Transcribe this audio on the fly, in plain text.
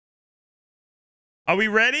Are we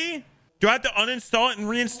ready? Do I have to uninstall it and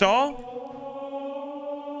reinstall?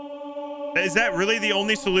 Is that really the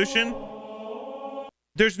only solution?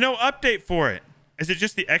 There's no update for it. Is it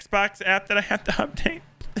just the Xbox app that I have to update?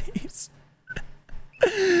 Please.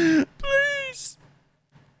 Please.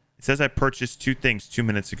 It says I purchased 2 things 2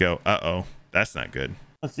 minutes ago. Uh-oh. That's not good.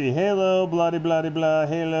 Let's see. Halo, bloody, bloody, blah.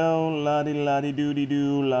 Halo, lottie, lottie, doody,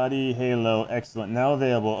 doo, lottie, Halo. Excellent. Now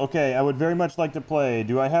available. Okay, I would very much like to play.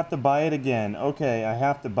 Do I have to buy it again? Okay, I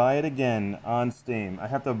have to buy it again on Steam. I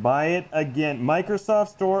have to buy it again. Microsoft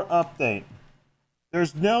Store update.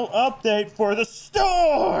 There's no update for the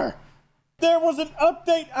store. There was an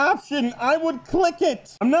update option. I would click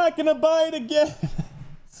it. I'm not gonna buy it again.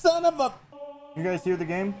 Son of a... You guys hear the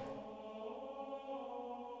game?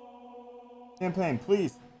 Campaign,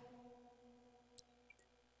 please.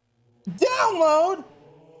 Download?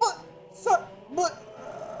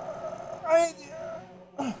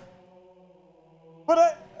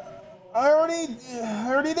 I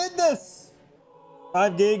already did this.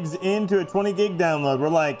 5 gigs into a 20 gig download. We're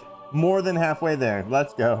like more than halfway there.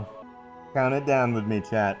 Let's go. Count it down with me,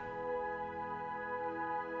 chat.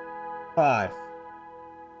 5,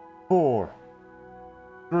 4,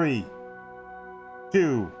 3,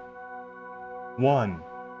 2, 1.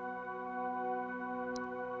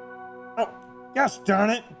 Oh, gosh darn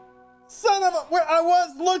it. Son of a... I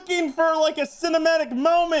was looking for like a cinematic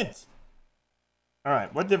moment. All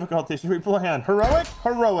right, what difficulty should we play on? Heroic?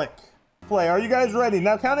 Heroic. Play. Are you guys ready?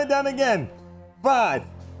 Now count it down again. 5,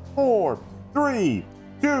 4, 3,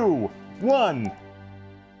 2, 1.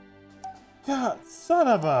 God, son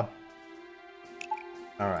of a...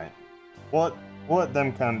 All right. We'll let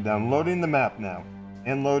them count it down. Loading the map now.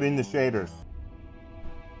 And loading the shaders.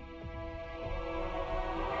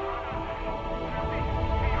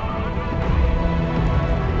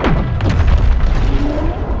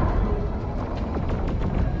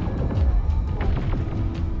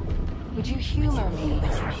 Would you humor me?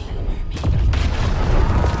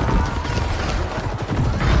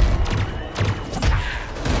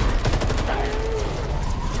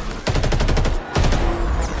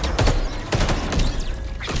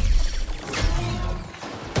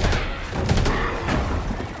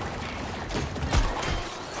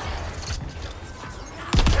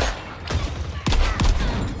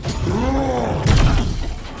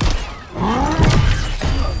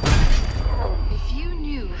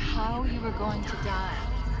 Going to die.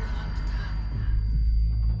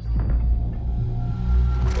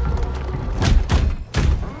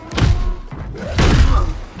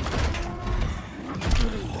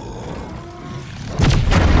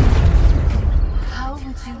 How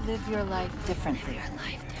would you live your life differently?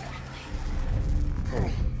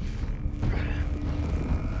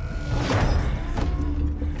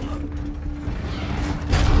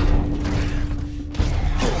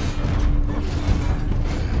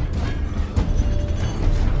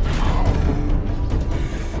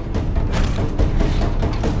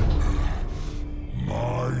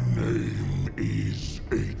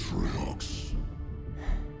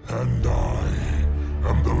 And I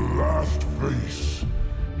am the last face